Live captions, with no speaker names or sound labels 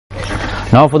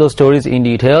Now for those stories in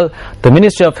detail, the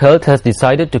Ministry of Health has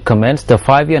decided to commence the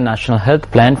 5-year National Health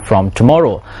Plan from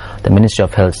tomorrow. The Ministry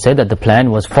of Health said that the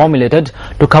plan was formulated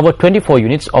to cover 24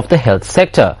 units of the health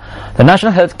sector. The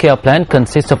National Health Care Plan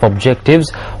consists of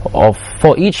objectives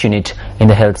for each unit in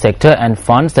the health sector and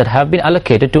funds that have been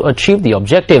allocated to achieve the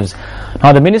objectives.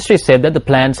 Now the Ministry said that the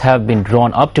plans have been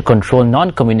drawn up to control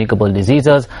non-communicable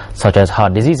diseases such as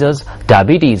heart diseases,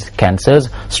 diabetes, cancers,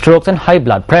 strokes and high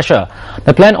blood pressure.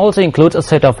 The plan also includes a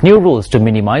set of new rules to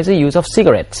minimize the use of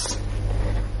cigarettes.